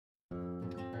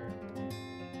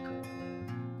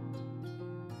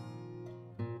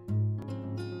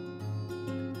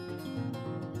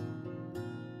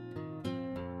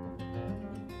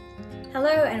Hello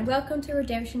and welcome to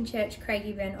Redemption Church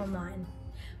Craigieburn Online.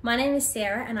 My name is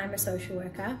Sarah and I'm a social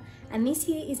worker, and this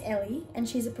here is Ellie, and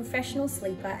she's a professional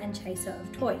sleeper and chaser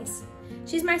of toys.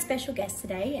 She's my special guest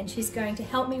today and she's going to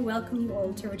help me welcome you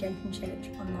all to Redemption Church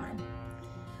Online.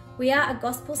 We are a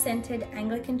gospel-centred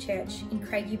Anglican church in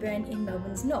Craigieburn in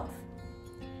Melbourne's north.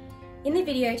 In the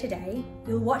video today,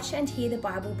 you'll watch and hear the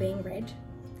Bible being read.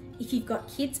 If you've got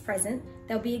kids present,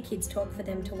 there'll be a kids talk for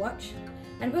them to watch,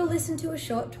 and we'll listen to a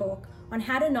short talk on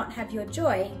how to not have your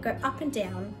joy go up and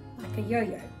down like a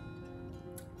yo-yo.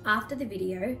 After the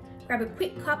video, grab a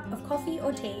quick cup of coffee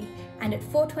or tea, and at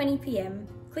 4:20 p.m,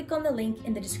 click on the link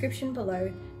in the description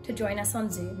below to join us on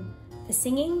Zoom for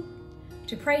singing,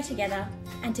 to pray together,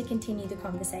 and to continue the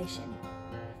conversation.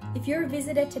 If you're a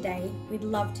visitor today, we'd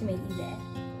love to meet you there.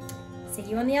 See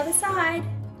you on the other side.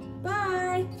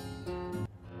 Bye.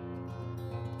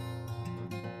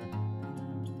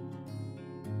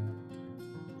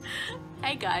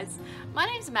 Hey guys, my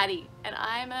name's Maddie and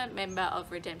I'm a member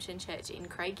of Redemption Church in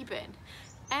Craigieburn,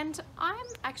 and I'm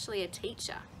actually a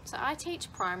teacher. So I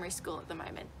teach primary school at the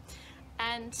moment,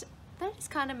 and that is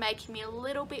kind of making me a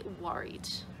little bit worried,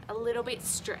 a little bit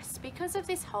stressed because of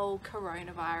this whole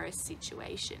coronavirus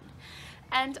situation.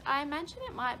 And I imagine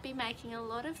it might be making a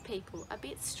lot of people a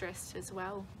bit stressed as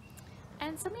well.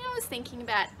 And something I was thinking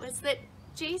about was that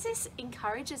Jesus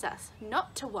encourages us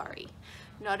not to worry.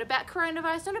 Not about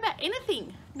coronavirus, not about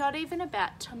anything, not even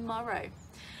about tomorrow.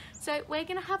 So we're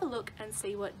going to have a look and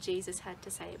see what Jesus had to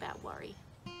say about worry.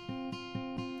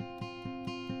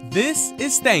 This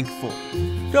is thankful.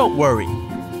 Don't worry.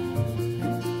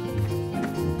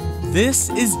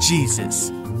 This is Jesus.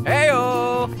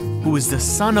 Heyo! Who is the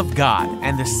Son of God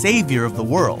and the Savior of the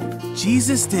world.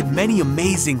 Jesus did many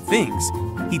amazing things.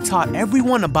 He taught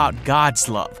everyone about God's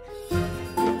love,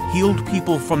 healed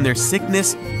people from their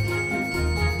sickness,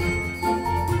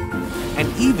 and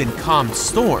even calmed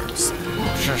storms.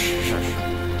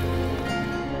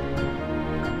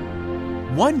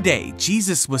 One day,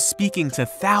 Jesus was speaking to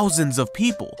thousands of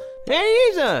people. Hey,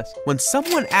 Jesus! When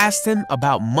someone asked him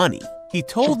about money, he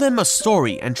told them a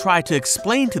story and tried to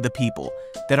explain to the people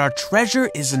that our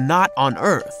treasure is not on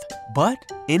earth, but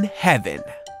in heaven.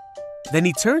 Then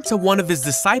he turned to one of his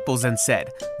disciples and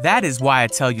said, "That is why I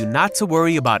tell you not to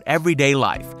worry about everyday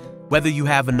life, whether you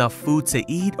have enough food to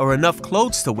eat or enough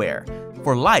clothes to wear.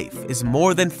 For life is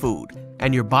more than food,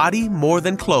 and your body more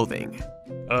than clothing."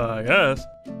 I guess.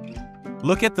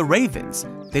 Look at the ravens.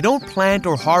 They don't plant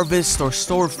or harvest or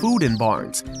store food in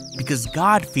barns, because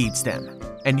God feeds them.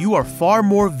 And you are far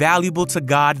more valuable to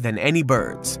God than any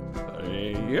birds.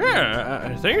 Yeah,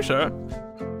 I think so.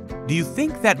 Do you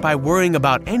think that by worrying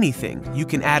about anything, you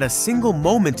can add a single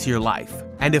moment to your life?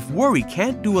 And if worry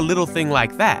can't do a little thing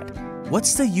like that,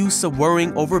 what's the use of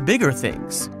worrying over bigger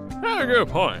things? That's a good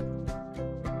point.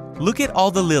 Look at all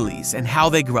the lilies and how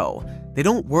they grow. They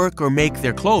don't work or make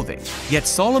their clothing. Yet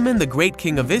Solomon, the great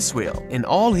king of Israel, in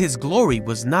all his glory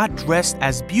was not dressed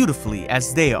as beautifully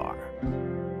as they are.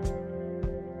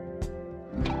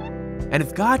 And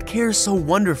if God cares so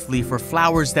wonderfully for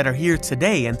flowers that are here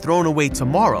today and thrown away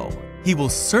tomorrow, He will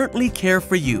certainly care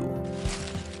for you.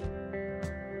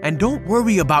 And don't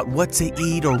worry about what to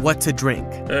eat or what to drink.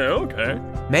 Okay.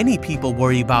 Many people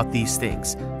worry about these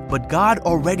things, but God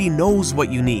already knows what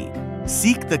you need.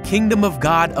 Seek the kingdom of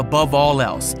God above all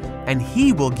else, and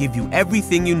He will give you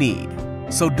everything you need.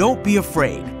 So don't be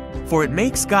afraid, for it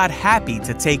makes God happy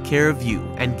to take care of you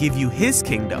and give you His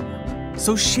kingdom.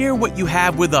 So share what you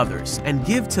have with others and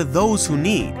give to those who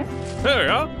need. There you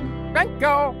go. Thank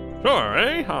you.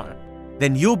 Sorry. Hi.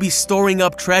 Then you'll be storing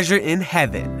up treasure in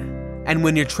heaven. And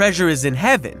when your treasure is in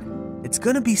heaven, it's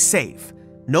gonna be safe.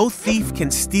 No thief can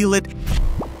steal it,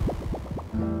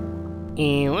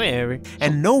 Whatever.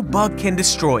 and no bug can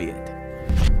destroy it.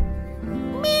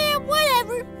 Man,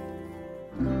 whatever.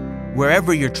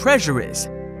 Wherever your treasure is,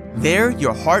 there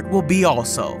your heart will be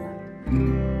also.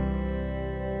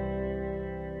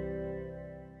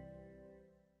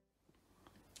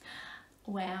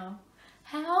 Wow,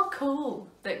 how cool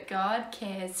that God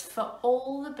cares for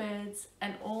all the birds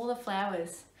and all the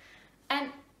flowers.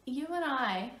 And you and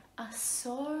I are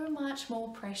so much more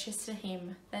precious to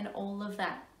Him than all of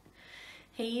that.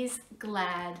 He is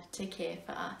glad to care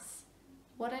for us.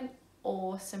 What an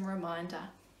awesome reminder.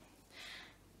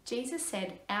 Jesus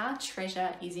said our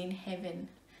treasure is in heaven.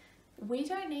 We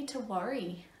don't need to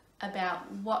worry about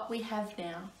what we have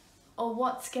now or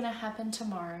what's going to happen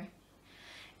tomorrow.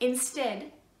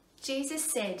 Instead, Jesus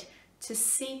said to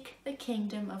seek the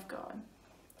kingdom of God.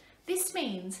 This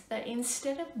means that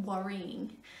instead of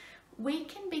worrying, we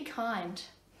can be kind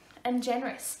and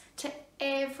generous to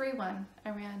everyone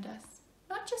around us.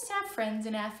 not just our friends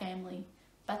and our family,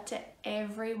 but to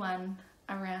everyone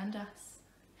around us.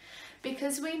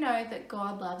 Because we know that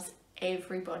God loves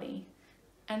everybody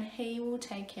and He will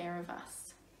take care of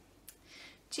us.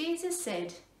 Jesus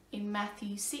said in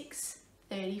Matthew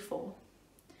 6:34,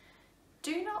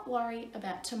 "Do not worry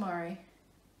about tomorrow.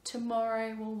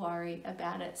 Tomorrow will worry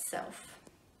about itself."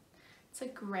 It's a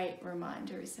great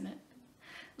reminder, isn't it?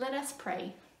 Let us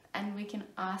pray, and we can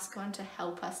ask God to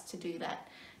help us to do that,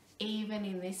 even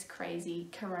in this crazy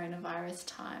coronavirus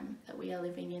time that we are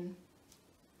living in.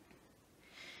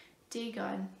 Dear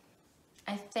God,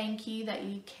 I thank you that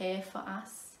you care for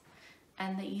us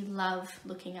and that you love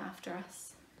looking after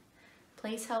us.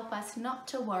 Please help us not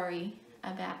to worry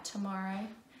about tomorrow,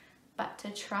 but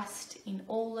to trust in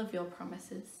all of your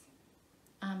promises.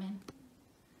 Amen.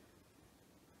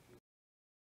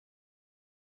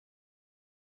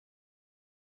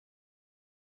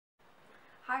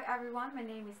 Hi everyone, my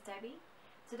name is Debbie.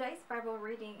 Today's Bible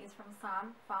reading is from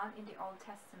Psalm found in the Old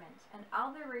Testament, and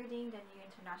I'll be reading the New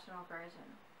International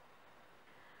Version.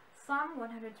 Psalm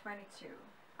 122,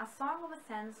 a song of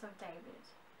ascents of David.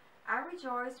 I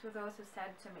rejoiced with those who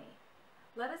said to me,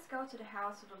 "Let us go to the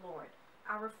house of the Lord.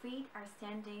 Our feet are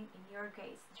standing in your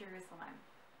gates, Jerusalem."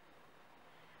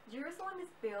 Jerusalem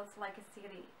is built like a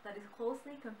city that is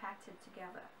closely compacted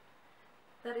together.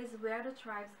 That is where the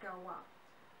tribes go up,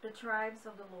 the tribes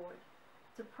of the Lord,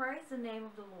 to praise the name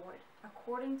of the Lord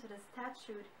according to the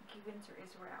statute given to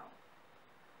Israel.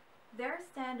 There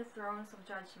stand the thrones of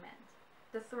judgment,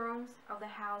 the thrones of the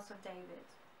house of David.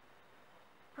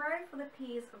 Pray for the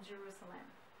peace of Jerusalem.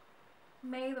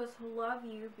 May those who love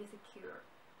you be secure.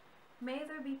 May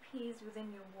there be peace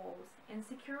within your walls and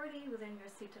security within your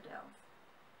citadels.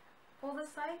 For the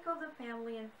sake of the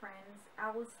family and friends,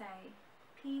 I will say,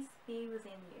 peace be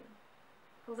within you.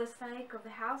 For the sake of the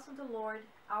house of the Lord,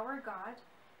 our God,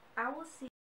 I will see.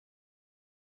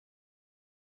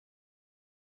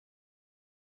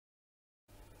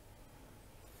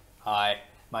 Hi,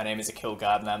 my name is Akhil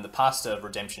Gardner. I'm the pastor of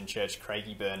Redemption Church,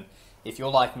 Craigieburn. If you're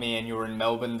like me and you're in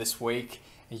Melbourne this week,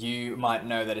 you might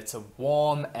know that it's a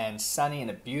warm and sunny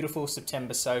and a beautiful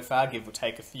September so far, give or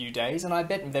take a few days, and I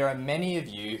bet there are many of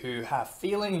you who are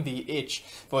feeling the itch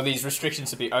for these restrictions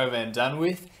to be over and done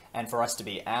with, and for us to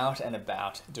be out and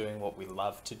about doing what we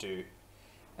love to do.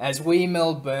 As we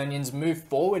Melburnians move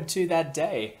forward to that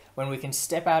day when we can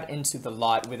step out into the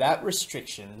light without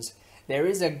restrictions, there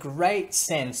is a great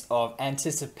sense of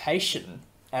anticipation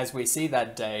as we see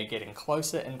that day getting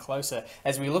closer and closer,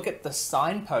 as we look at the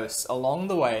signposts along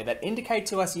the way that indicate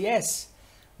to us, yes,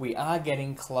 we are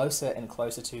getting closer and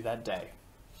closer to that day.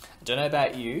 I don't know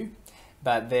about you,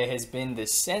 but there has been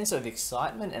this sense of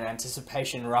excitement and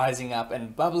anticipation rising up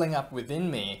and bubbling up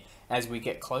within me as we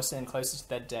get closer and closer to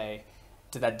that day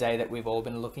that we've all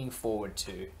been looking forward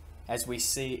to. As we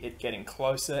see it getting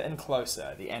closer and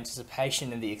closer, the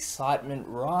anticipation and the excitement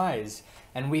rise,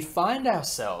 and we find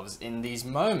ourselves in these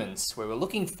moments where we're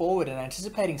looking forward and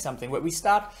anticipating something, where we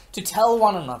start to tell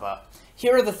one another,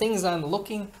 here are the things I'm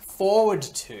looking forward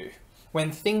to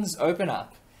when things open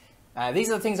up. These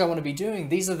are the things I want to be doing.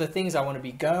 These are the things I want to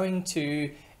be going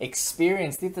to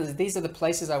experience. These are the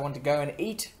places I want to go and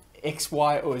eat X,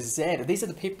 Y, or Z. These are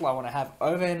the people I want to have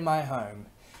over in my home.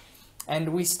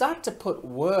 And we start to put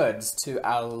words to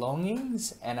our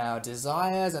longings and our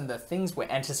desires and the things we're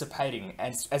anticipating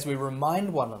as we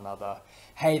remind one another,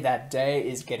 hey, that day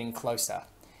is getting closer.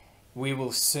 We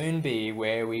will soon be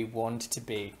where we want to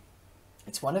be.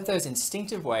 It's one of those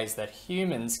instinctive ways that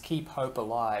humans keep hope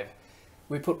alive.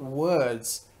 We put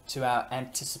words to our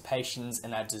anticipations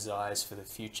and our desires for the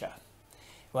future.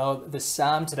 Well, the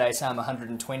psalm today, Psalm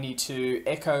 122,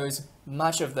 echoes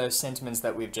much of those sentiments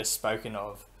that we've just spoken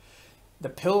of. The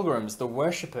pilgrims, the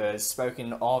worshippers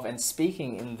spoken of and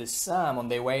speaking in this psalm on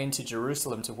their way into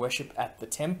Jerusalem to worship at the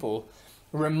temple,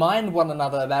 remind one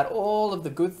another about all of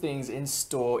the good things in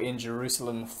store in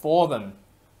Jerusalem for them.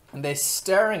 And they're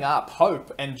stirring up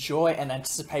hope and joy and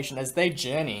anticipation as they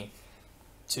journey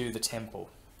to the temple.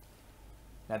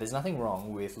 Now, there's nothing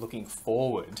wrong with looking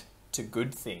forward to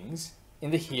good things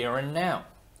in the here and now.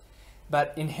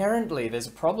 But inherently, there's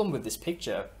a problem with this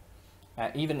picture,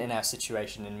 even in our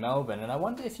situation in Melbourne, and I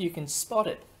wonder if you can spot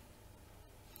it.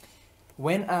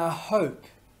 When our hope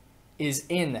is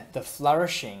in the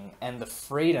flourishing and the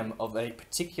freedom of a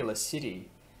particular city,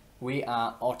 we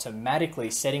are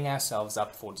automatically setting ourselves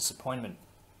up for disappointment.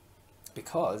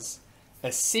 Because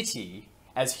a city,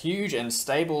 as huge and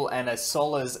stable and as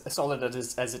solid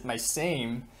as it may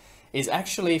seem, is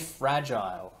actually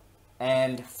fragile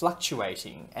and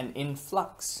fluctuating and in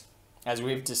flux, as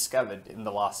we've discovered in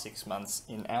the last 6 months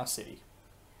in our city.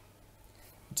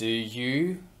 Do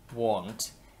you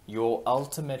want your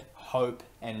ultimate hope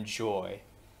and joy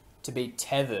to be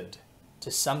tethered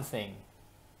to something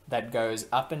that goes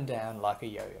up and down like a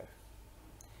yo-yo?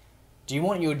 Do you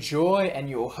want your joy and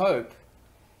your hope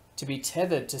to be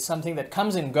tethered to something that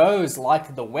comes and goes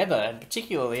like the weather? And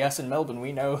particularly us in Melbourne,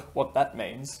 we know what that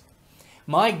means.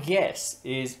 My guess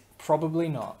is probably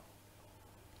not.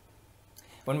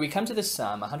 When we come to the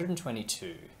Psalm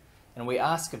 122 and we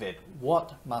ask of it,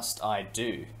 what must I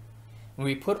do? When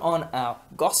we put on our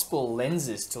gospel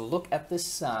lenses to look at this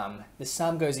psalm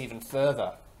goes even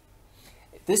further.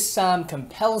 This psalm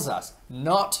compels us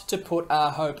not to put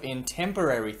our hope in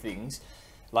temporary things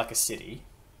like a city,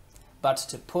 but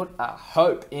to put our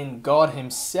hope in God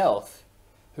himself,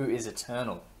 who is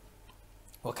eternal.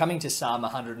 Well, coming to Psalm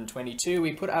 122,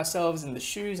 we put ourselves in the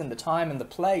shoes and the time and the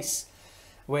place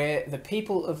where the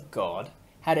people of God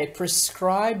had a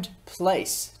prescribed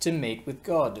place to meet with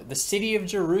God. The city of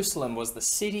Jerusalem was the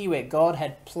city where God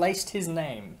had placed his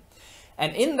name.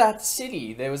 And in that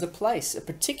city, there was a place, a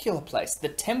particular place, the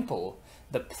temple,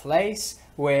 the place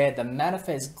where the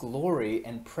manifest glory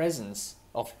and presence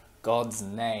of God's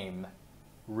name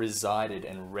resided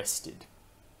and rested.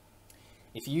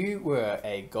 If you were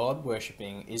a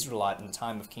God-worshipping Israelite in the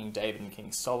time of King David and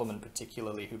King Solomon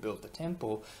particularly, who built the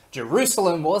temple,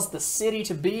 Jerusalem was the city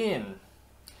to be in.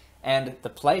 And the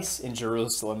place in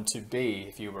Jerusalem to be,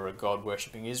 if you were a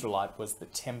God-worshipping Israelite, was the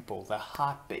temple, the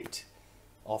heartbeat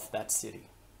of that city.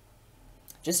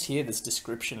 Just hear this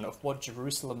description of what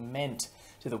Jerusalem meant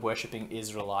to the worshipping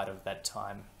Israelite of that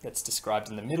time that's described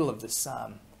in the middle of this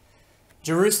psalm.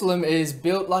 Jerusalem is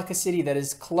built like a city that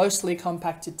is closely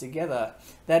compacted together.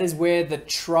 That is where the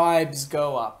tribes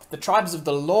go up. The tribes of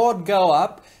the Lord go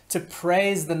up to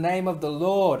praise the name of the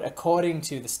Lord according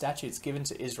to the statutes given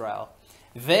to Israel.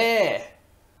 There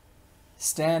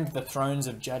stand the thrones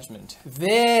of judgment.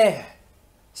 There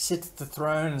sit the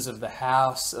thrones of the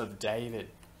house of David.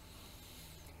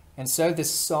 And so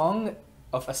this song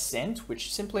of ascent,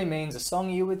 which simply means a song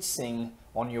you would sing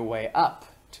on your way up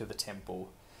to the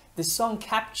temple, this song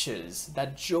captures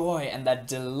that joy and that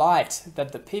delight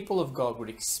that the people of God would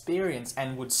experience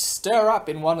and would stir up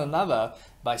in one another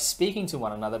by speaking to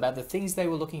one another about the things they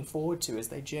were looking forward to as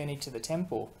they journeyed to the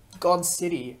temple, God's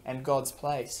city and God's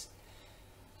place.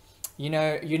 You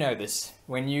know this.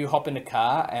 When you hop in a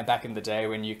car, and back in the day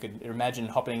when you could imagine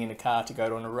hopping in a car to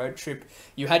go on a road trip,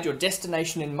 you had your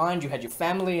destination in mind, you had your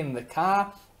family in the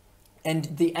car,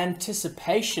 and the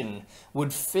anticipation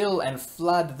would fill and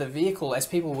flood the vehicle as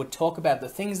people would talk about the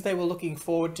things they were looking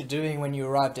forward to doing when you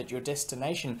arrived at your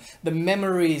destination. The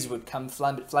memories would come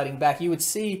flooding back. You would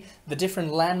see the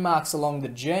different landmarks along the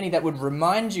journey that would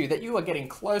remind you that you are getting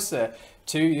closer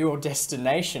to your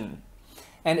destination.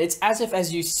 And it's as if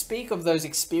as you speak of those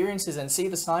experiences and see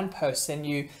the signposts and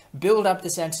you build up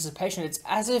this anticipation, it's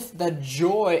as if the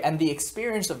joy and the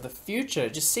experience of the future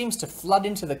just seems to flood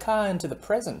into the car, into the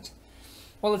present.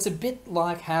 Well, it's a bit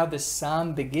like how this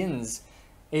psalm begins,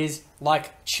 is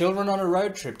like children on a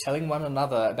road trip telling one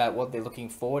another about what they're looking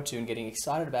forward to and getting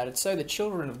excited about it. So the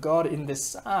children of God in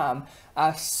this psalm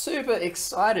are super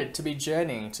excited to be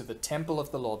journeying to the temple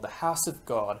of the Lord, the house of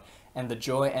God, and the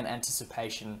joy and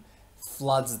anticipation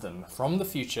floods them from the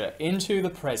future into the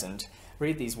present.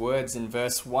 Read these words in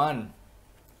verse 1.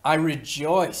 I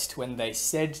rejoiced when they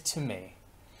said to me,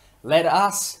 let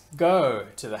us go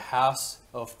to the house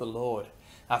of the Lord.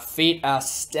 Our feet are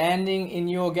standing in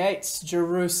your gates,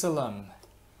 Jerusalem.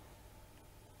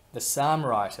 The psalm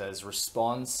writer's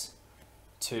response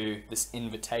to this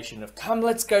invitation of, come,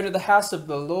 let's go to the house of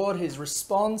the Lord, his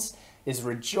response is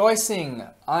rejoicing.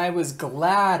 I was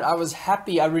glad, I was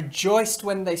happy, I rejoiced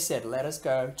when they said, let us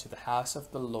go to the house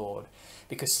of the Lord.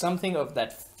 Because something of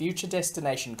that future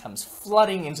destination comes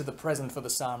flooding into the present for the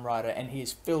psalm writer, and he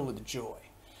is filled with joy.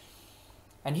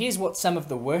 And here's what some of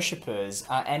the worshippers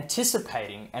are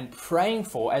anticipating and praying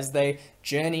for as they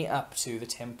journey up to the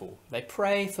temple. They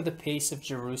pray for the peace of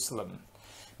Jerusalem.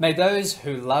 May those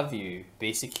who love you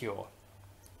be secure.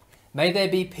 May there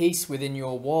be peace within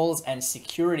your walls and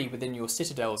security within your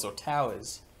citadels or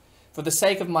towers. For the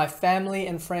sake of my family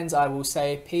and friends, I will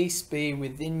say, peace be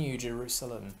within you,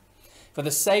 Jerusalem. For the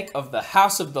sake of the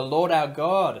house of the Lord our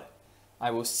God,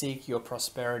 I will seek your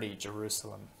prosperity,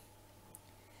 Jerusalem.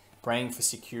 Praying for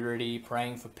security,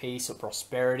 praying for peace or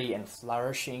prosperity and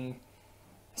flourishing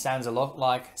sounds a lot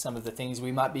like some of the things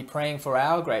we might be praying for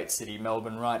our great city,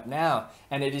 Melbourne, right now.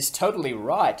 And it is totally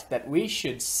right that we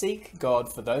should seek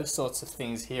God for those sorts of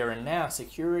things here and now.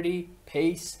 Security,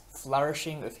 peace,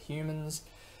 flourishing of humans.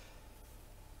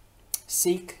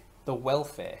 Seek the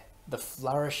welfare the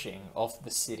flourishing of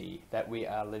the city that we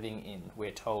are living in,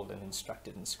 we're told and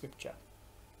instructed in Scripture.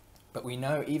 But we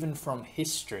know even from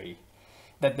history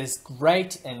that this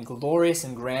great and glorious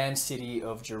and grand city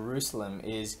of Jerusalem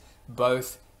is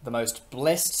both the most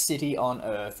blessed city on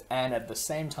earth and at the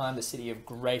same time the city of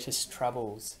greatest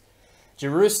troubles.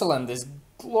 Jerusalem, this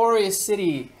glorious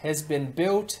city, has been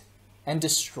built and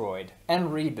destroyed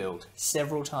and rebuilt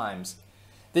several times.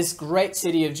 This great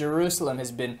city of Jerusalem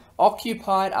has been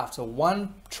occupied after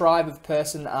one tribe of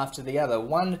person after the other,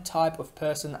 one type of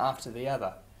person after the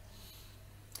other.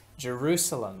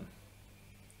 Jerusalem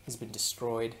has been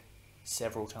destroyed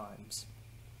several times.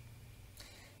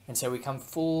 And so we come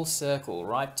full circle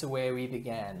right to where we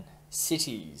began.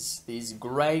 Cities, these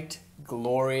great,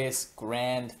 glorious,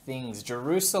 grand things.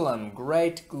 Jerusalem,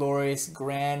 great, glorious,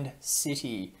 grand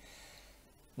city.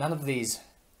 None of these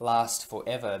last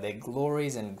forever. Their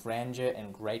glories and grandeur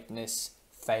and greatness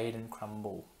fade and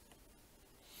crumble.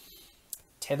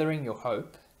 Tethering your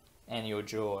hope and your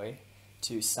joy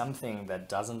to something that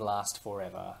doesn't last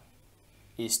forever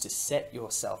is to set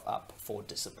yourself up for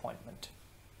disappointment.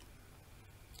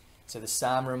 So the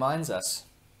psalm reminds us,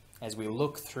 as we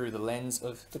look through the lens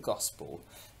of the gospel,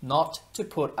 not to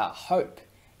put our hope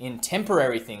in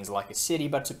temporary things like a city,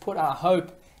 but to put our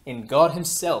hope in God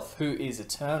himself, who is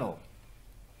eternal.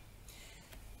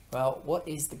 Well, what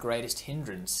is the greatest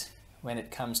hindrance when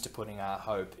it comes to putting our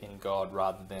hope in God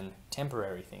rather than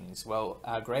temporary things? Well,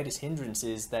 our greatest hindrance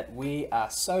is that we are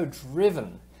so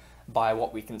driven by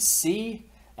what we can see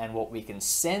and what we can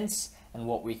sense and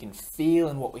what we can feel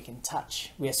and what we can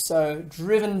touch. We are so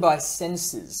driven by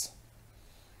senses.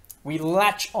 We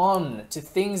latch on to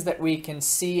things that we can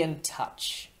see and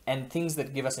touch and things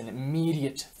that give us an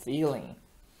immediate feeling.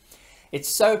 It's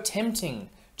so tempting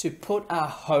to put our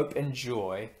hope and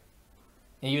joy,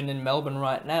 even in Melbourne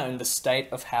right now, in the state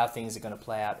of how things are going to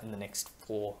play out in the next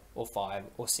 4 or 5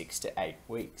 or 6 to 8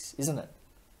 weeks, isn't it?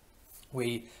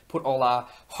 We put all our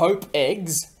hope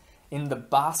eggs in the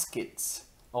baskets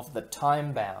of the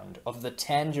time-bound, of the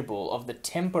tangible, of the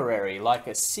temporary, like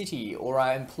a city, or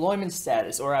our employment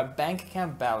status, or our bank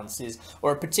account balances,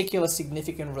 or a particular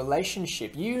significant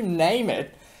relationship. You name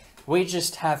it, we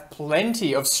just have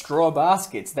plenty of straw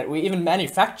baskets that we even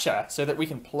manufacture so that we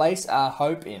can place our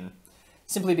hope in,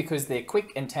 simply because they're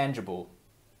quick and tangible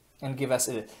and give us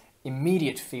an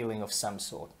immediate feeling of some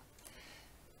sort.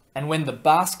 And when the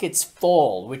baskets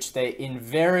fall, which they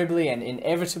invariably and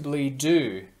inevitably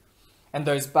do, and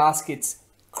those baskets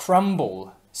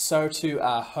crumble, so too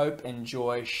our hope and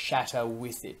joy shatter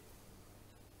with it.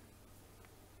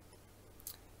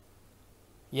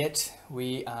 Yet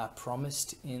we are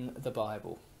promised in the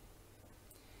Bible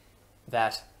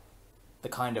that the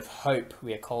kind of hope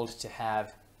we are called to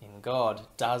have in God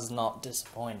does not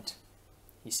disappoint.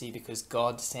 You see, because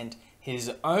God sent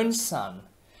his own Son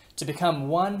to become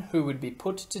one who would be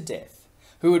put to death,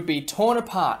 who would be torn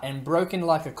apart and broken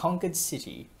like a conquered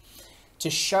city, to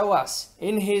show us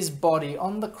in his body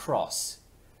on the cross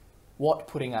what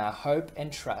putting our hope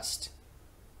and trust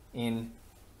in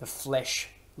the flesh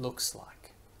looks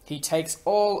like. He takes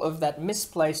all of that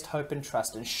misplaced hope and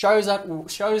trust and shows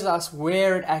us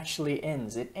where it actually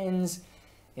ends. It ends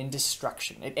in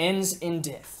destruction. It ends in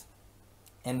death.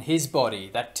 And his body,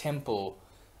 that temple,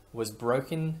 was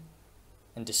broken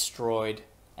and destroyed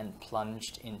and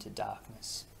plunged into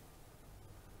darkness.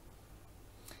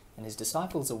 And his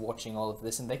disciples are watching all of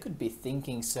this, and they could be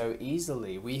thinking so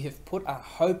easily, we have put our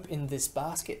hope in this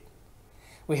basket.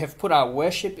 We have put our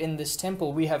worship in this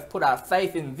temple. We have put our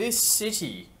faith in this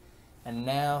city. And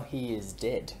now he is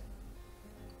dead.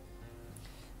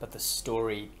 But the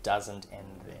story doesn't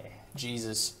end there.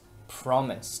 Jesus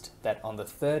promised that on the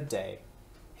third day,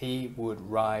 he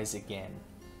would rise again.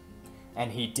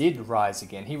 And he did rise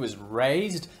again. He was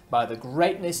raised by the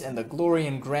greatness and the glory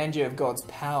and grandeur of God's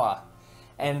power.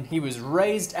 And he was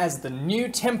raised as the new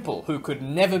temple who could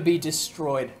never be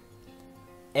destroyed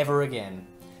ever again.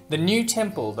 The new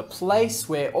temple, the place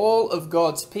where all of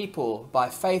God's people by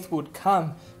faith would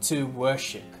come to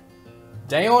worship.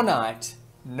 Day or night,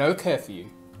 no curfew,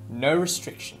 no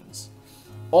restrictions.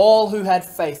 All who had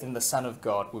faith in the Son of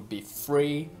God would be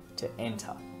free to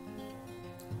enter.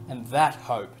 And that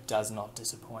hope does not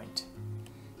disappoint.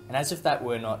 And as if that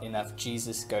were not enough,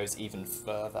 Jesus goes even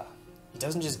further. He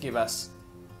doesn't just give us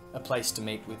a place to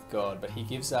meet with God, but he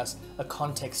gives us a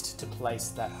context to place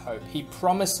that hope. He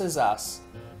promises us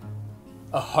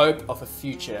a hope of a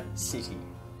future city,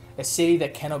 a city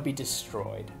that cannot be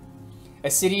destroyed, a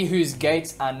city whose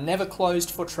gates are never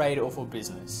closed for trade or for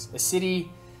business, a city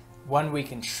one we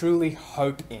can truly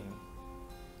hope in,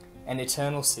 an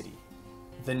eternal city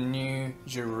the new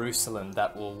Jerusalem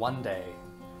that will one day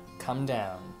come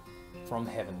down from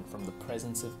heaven, from the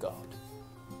presence of God.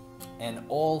 And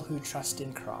all who trust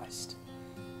in Christ,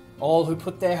 all who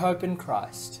put their hope in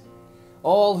Christ,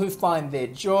 all who find their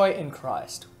joy in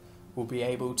Christ will be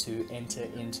able to enter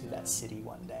into that city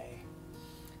one day.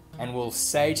 And will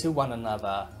say to one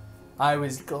another, I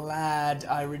was glad,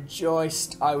 I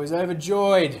rejoiced, I was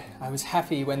overjoyed, I was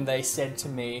happy when they said to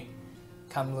me,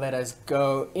 come, let us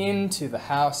go into the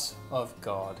house of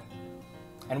God.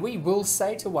 And we will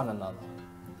say to one another,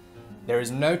 there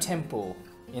is no temple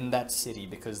in that city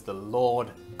because the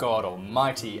Lord God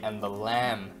Almighty and the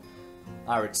Lamb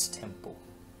are its temple.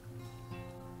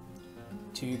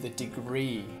 To the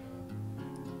degree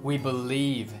we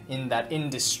believe in that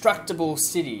indestructible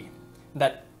city,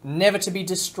 that never to be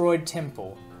destroyed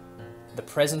temple, the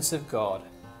presence of God,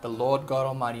 the Lord God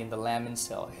Almighty and the Lamb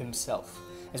himself,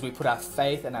 as we put our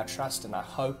faith and our trust and our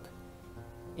hope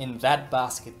in that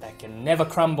basket that can never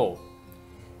crumble,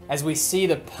 as we see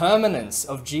the permanence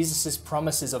of Jesus'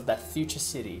 promises of that future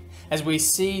city, as we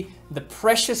see the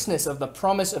preciousness of the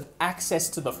promise of access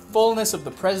to the fullness of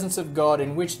the presence of God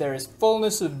in which there is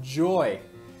fullness of joy,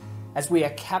 as we are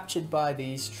captured by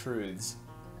these truths,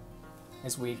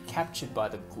 as we are captured by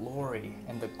the glory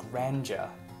and the grandeur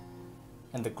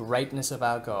and the greatness of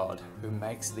our God who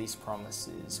makes these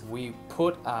promises, we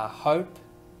put our hope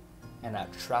and our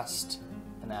trust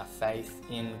and our faith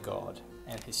in God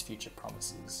and his future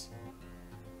promises.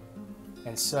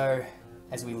 And so,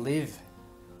 as we live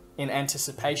in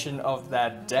anticipation of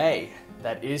that day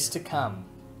that is to come,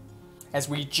 as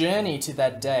we journey to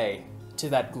that day, to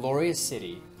that glorious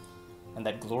city, and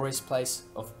that glorious place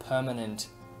of permanent,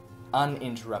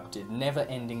 uninterrupted,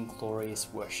 never-ending, glorious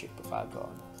worship of our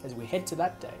God, as we head to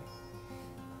that day,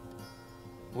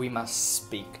 we must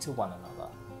speak to one another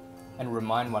and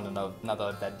remind one another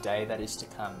of that day that is to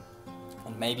come.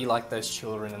 And maybe like those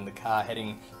children in the car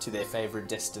heading to their favorite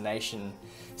destination,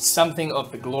 something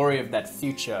of the glory of that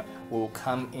future will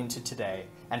come into today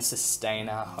and sustain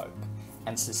our hope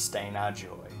and sustain our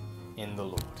joy in the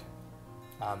Lord.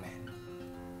 Amen.